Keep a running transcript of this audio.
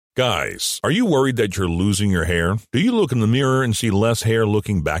Guys, are you worried that you're losing your hair? Do you look in the mirror and see less hair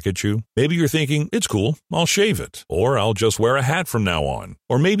looking back at you? Maybe you're thinking, it's cool, I'll shave it. Or I'll just wear a hat from now on.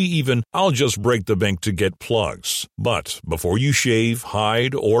 Or maybe even, I'll just break the bank to get plugs. But before you shave,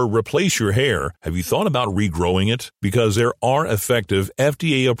 hide, or replace your hair, have you thought about regrowing it? Because there are effective,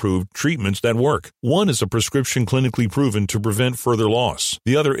 FDA-approved treatments that work. One is a prescription clinically proven to prevent further loss.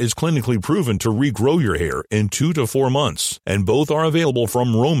 The other is clinically proven to regrow your hair in 2 to 4 months. And both are available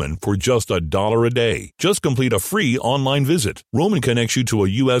from Roman for just $1 a day. Just complete a free online visit. Roman connects you to a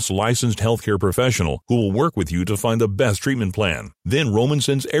U.S. licensed healthcare professional who will work with you to find the best treatment plan. Then Roman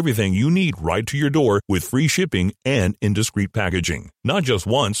sends everything you need right to your door with free shipping and in discreet packaging. Not just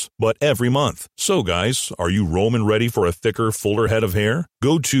once, but every month. So guys, are you Roman ready for a thicker, fuller head of hair?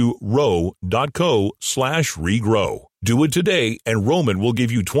 Go to ro.co/regrow. Do it today, and Roman will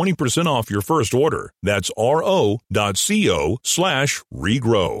give you 20% off your first order. That's ro.co/regrow.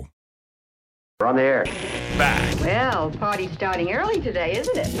 We're on the air. Back Well, party's starting early today,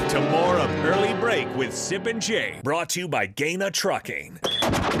 isn't it? to more of Early Break with Sip and Jay, brought to you by Gaina Trucking.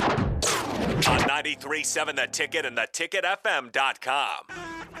 On 93.7 The Ticket and theticketfm.com.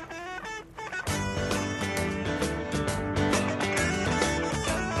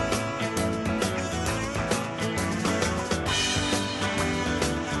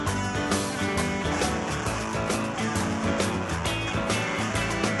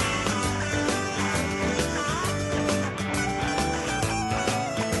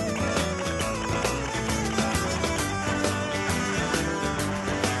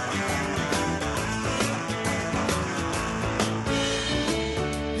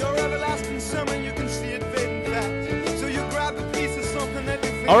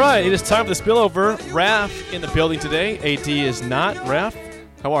 All right, it is time for the spillover. Raff in the building today. AD is not. Raff,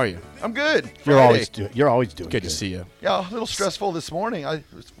 how are you? I'm good. You're Friday. always doing Good to see you. Yeah, a little stressful this morning.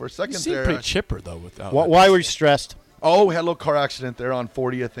 For a second You seem there. pretty chipper, though. Without Why were you stressed? Oh, we had a little car accident there on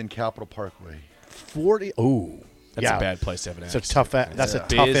 40th and Capitol Parkway. 40. Oh, That's a bad place to have an It's a accident. tough. That's Yeah. a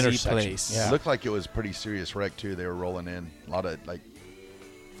tough Busy intersection. place. Yeah. It looked like it was a pretty serious wreck too. They were rolling in a lot of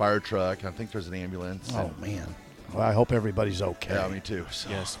fire truck. I think there's an ambulance. Oh man. Well, I hope everybody's okay. Yeah, me too. So.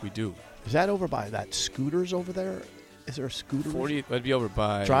 Yes, we do. Is that over by that Scooters over there? Is there a Scooters? 40. That'd be over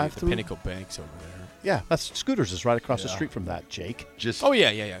by Drive-through? the Pinnacle Banks over there. Yeah, that's Scooters is right across the Yeah. street from that, Jake. Just Oh yeah.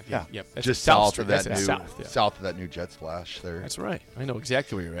 Yeah. Yep. That's just South south Street. of that That's new south, yeah. south of that new jet splash there. That's right. I know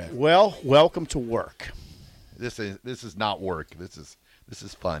exactly where you're at. Well, welcome to work. This is not work. This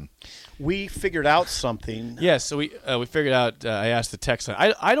is fun. We figured out something. Yeah, so we figured out. I asked the text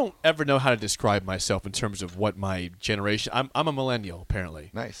line. I don't ever know how to describe myself in terms of what my generation. I'm a millennial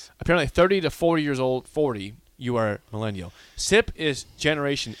apparently. Nice. Apparently, 30 to 40 years old. 40. You are millennial. Sip is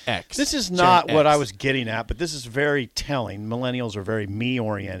Generation X. This is Gen not what X. I was getting at, but this is very telling. Millennials are very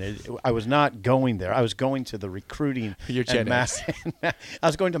me-oriented. I was not going there. I was going to the recruiting. You're and Gen X. I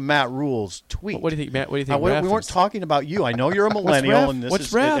was going to Matt Rule's tweet. What do you think, Matt? What do you think? we Raff weren't is? talking about you. I know you're a millennial, Raff? and this What's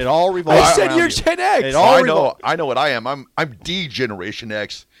is Raff? it all revolves I said around you're you. Gen X. It all I know what I am. I'm D Generation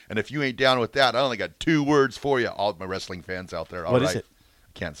X, and if you ain't down with that, I only got 2 words for you. All my wrestling fans out there. All What right. is it?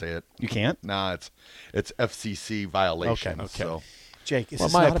 Can't say it. You can't? Nah, it's FCC violation. Okay. So Jake, this Well,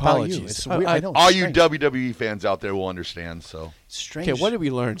 is my not about you. apologies. It's I- weird. I- I know. all it's you strange. WWE fans out there will understand. So It's strange. Okay, what did we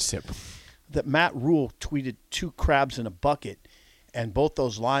learn, Sip? That Matt Rule tweeted 2 crabs in a bucket, and both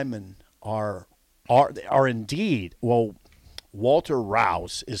those linemen are indeed. Well, Walter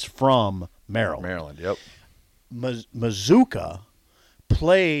Rouse is from Maryland. Maryland, yep. Mazuka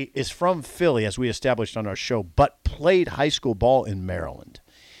is from Philly, as we established on our show, but played high school ball in Maryland.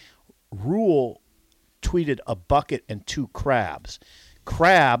 Rule tweeted a bucket and 2 crabs.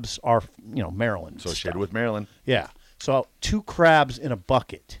 Crabs are, Maryland. Associated stuff. with Maryland. Yeah. So 2 crabs in a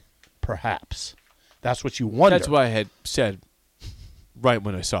bucket, perhaps. That's what you wonder. That's what I had said right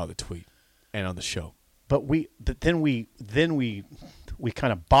when I saw the tweet and on the show. But then we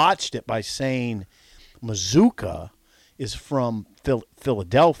kind of botched it by saying Mazuka is from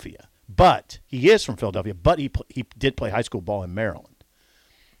Philadelphia. But he is from Philadelphia, but he did play high school ball in Maryland.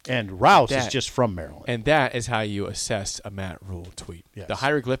 And Rouse is just from Maryland. And that is how you assess a Matt Rule tweet. Yes. The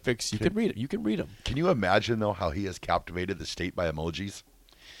hieroglyphics, you can read it. You can read them Can you imagine though how he has captivated the state by emojis?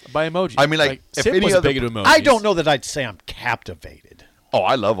 by emoji. I mean, like, if Sip any was other- big into emojis. I don't know that I'd say I'm captivated. Oh,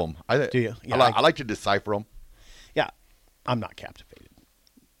 I love them. Do you? Yeah, I like to decipher them. Yeah, I'm not captivated.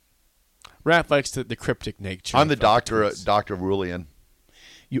 Raph likes the cryptic nature. I'm the of doctor, tweets. Dr. Rulian.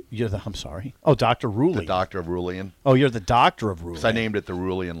 You're the. I'm sorry. Oh, Dr. Rulian. The doctor of Rulian. Oh, you're the doctor of Rulian. Because I named it the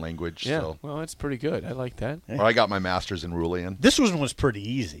Rulian language. Yeah, So. well, that's pretty good. I like that. Or I got my master's in Rulian. This one was pretty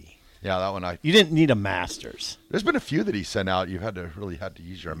easy. Yeah, that one You didn't need a master's. There's been a few that he sent out. You had to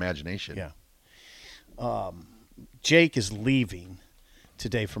use your imagination. Yeah. Jake is leaving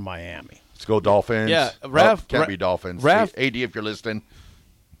today for Miami. Let's go Dolphins. Yeah, Raff. Can't be Dolphins. Raff. AD, if you're listening,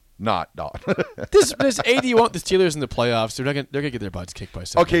 not. This AD want the Steelers in the playoffs. They're gonna get their butts kicked by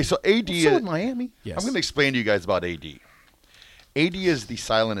somebody. Okay, so AD So is in Miami. Yes. I'm going to explain to you guys about AD. AD is the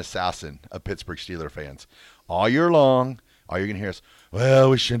silent assassin of Pittsburgh Steelers fans. All year long, all you're going to hear is, well,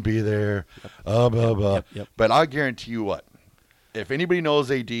 we shouldn't be there, blah, blah. Yep. But I guarantee you what, if anybody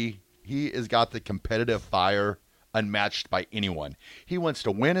knows AD, he has got the competitive fire unmatched by anyone. He wants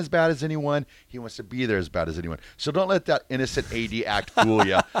to win as bad as anyone. He wants to be there as bad as anyone. So don't let that innocent AD act fool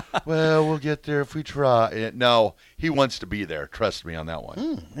you. Well, we'll get there if we try. No, he wants to be there. Trust me on that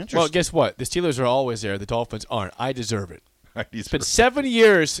one. Interesting. Well, guess what? The Steelers are always there. The Dolphins aren't. I deserve it. It's It's been 7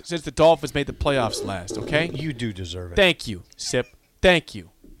 years since the Dolphins made the playoffs last, okay? You do deserve it. Thank you, Sip. Thank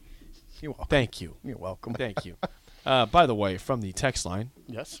you. You're welcome. Thank you. You're welcome. Thank you. By the way, from the text line,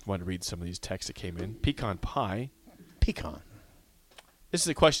 Yes. I want to read some of these texts that came in. Pecan Pie. Pecan. This is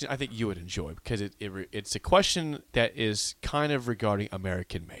a question I think you would enjoy because it's a question that is kind of regarding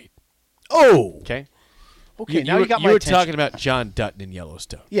American made. Oh. Okay? Okay. Now you got you my were attention. talking about John Dutton in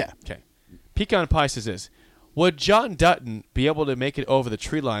Yellowstone. Yeah. Okay. Pecan Pie says this. Would John Dutton be able to make it over the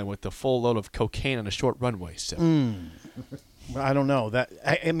tree line with the full load of cocaine on a short runway? So? I don't know that.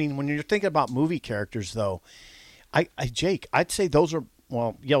 I mean, when you're thinking about movie characters, though, Jake, I'd say those are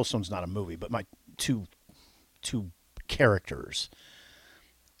Yellowstone's not a movie, but my two characters.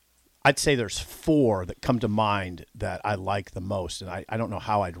 I'd say there's 4 that come to mind that I like the most, and I don't know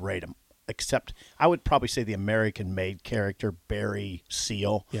how I'd rate them. Except I would probably say the American-made character Barry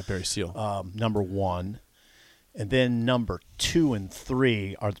Seal. Yeah, Barry Seal. Number 1. And then number 2 and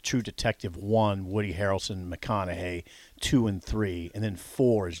 3 are the True Detective 1, Woody Harrelson, McConaughey, 2 and 3, and then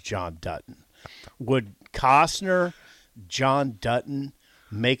 4 is John Dutton. Would Costner, John Dutton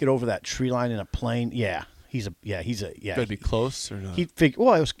make it over that tree line in a plane? Yeah, he's a. Could be close or not? He'd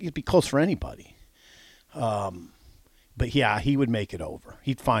be close for anybody. But yeah, he would make it over.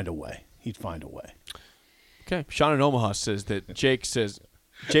 He'd find a way. Okay. Sean in Omaha says that Jake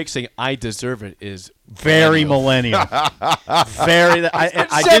saying I deserve it is Very millennial. Very.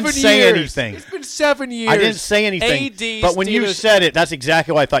 I didn't say anything. It's been 7 years. I didn't say anything. AD but when you Steelers- said it, that's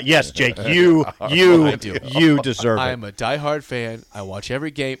exactly what I thought. Yes, Jake, you deserve it. I'm a diehard fan. I watch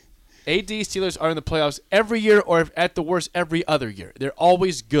every game. AD Steelers are in the playoffs every year, or at the worst, every other year. They're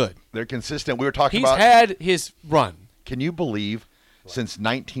always good. They're consistent. We were talking He's about. had his run. Can you believe since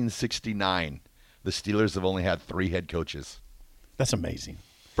 1969 the Steelers have only had 3 head coaches? That's amazing.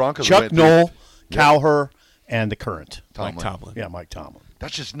 Broncos Chuck went through- Noll, Cowher, and the current. Mike Tomlin. Yeah, Mike Tomlin.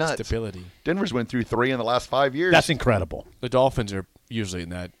 That's just nuts. Stability. Denver's went through 3 in the last 5 years. That's incredible. The Dolphins are usually in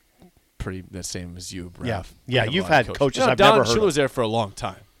that same as you, Raph. Yeah. They Yeah, have a you've lot of had coaches No, I've Don never heard Shula of. was there for a long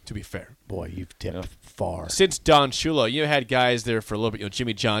time, to be fair. Boy, you've tipped far. Since Don Shula, you had guys there for a little bit.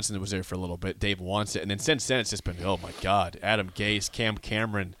 Jimmy Johnson was there for a little bit. Dave wants it. And then since then, it's just been, oh, my God. Adam Gase, Cam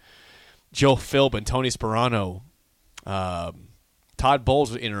Cameron, Joe Philbin, Tony Sperano, Todd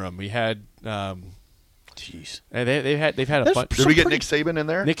Bowles was interim. We had Jeez. they've had a There's bunch. Did we get Nick Saban in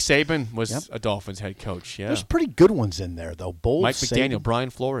there? Nick Saban was Yep. a Dolphins head coach. Yeah. There's pretty good ones in there, though. Bowles, Mike McDaniel, Saban. Brian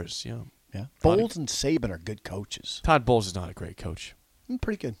Flores. Yeah. Yeah. Bowles and Saban are good coaches. Todd Bowles is not a great coach.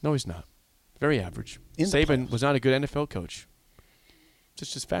 Pretty good. No, he's not. Very average. In the Saban playoffs. was not a good NFL coach.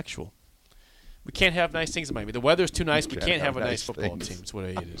 Just factual. We can't have nice things in Miami. The weather's too nice. We can't have a nice football things. team. It's what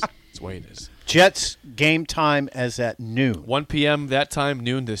it is. It's the way it is. Jets game time as at noon. 1 p.m. that time,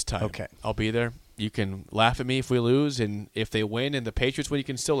 noon this time. Okay. I'll be there. You can laugh at me if we lose, and if they win and the Patriots win, you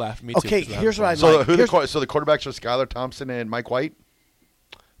can still laugh at me Okay, too. 'cause we're here's what having I'd fun. like. So the quarterbacks are Skylar Thompson and Mike White.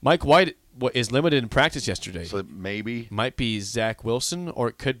 Mike White is limited in practice yesterday. So maybe. Might be Zach Wilson, or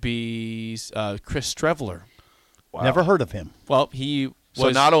it could be Chris Streveler. Wow. Never heard of him. Well, he was So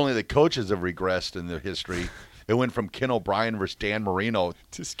not only the coaches have regressed in their history, it went from Ken O'Brien versus Dan Marino.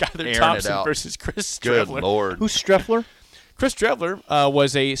 to Skylar airing it Thompson out. versus Chris Good Streveler. Lord. Who's Streffler? Chris Streveler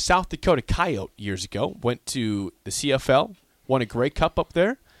was a South Dakota Coyote years ago, went to the CFL, won a Grey Cup up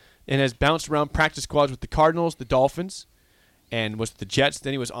there, and has bounced around practice squads with the Cardinals, the Dolphins, and was with the Jets.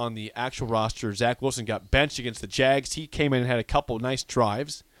 Then he was on the actual roster. Zach Wilson got benched against the Jags. He came in and had a couple nice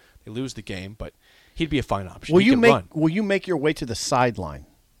drives. They lose the game, but he'd be a fine option. Will He you can make run. Will you make your way to the sideline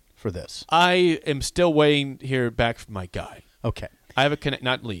for this? I am still waiting to hear back from my guy. Okay. I have a connect,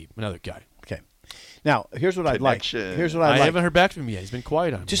 not Lee, another guy. Okay. Now here's what I'd like. Connection. Here's what I I'd like. haven't heard back from him yet. He's been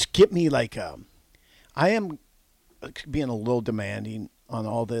quiet on me. Just get me like I am being a little demanding on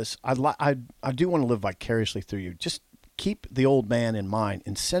all this. I do want to live vicariously through you. Just keep the old man in mind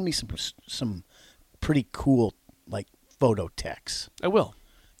and send me some pretty cool like photo texts. I will.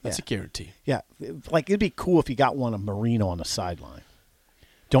 That's Yeah. a guarantee. Yeah, like it'd be cool if you got one of Marino on the sideline.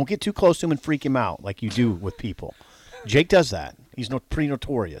 Don't get too close to him and freak him out like you do with people. Jake does that. He's pretty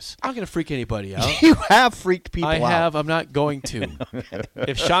notorious. I'm not going to freak anybody out. You have freaked people I out. have. I'm not going to.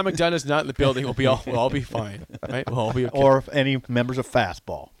 If Sean McDonough's not in the building, we'll all be fine. Right? We'll all be okay. Or if any members of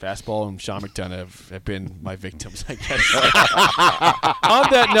Fastball. Fastball and Sean McDonough have been my victims, I guess. On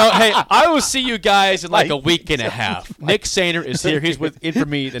that note, hey, I will see you guys in like a week and a half. Nick Sainer is here. He's in for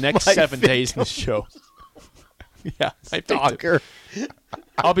me the next 7 days in the show. Yeah, my victim. Stalker.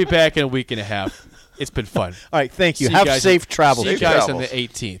 I'll be back in a week and a half. It's been fun. All right, thank you. See Have guys safe travels. See you guys on the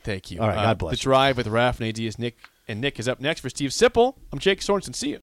 18th. Thank you. All right, God bless The you. Drive with Raff and AD is Nick. And Nick is up next for Steve Sipple. I'm Jake Sorensen. See you.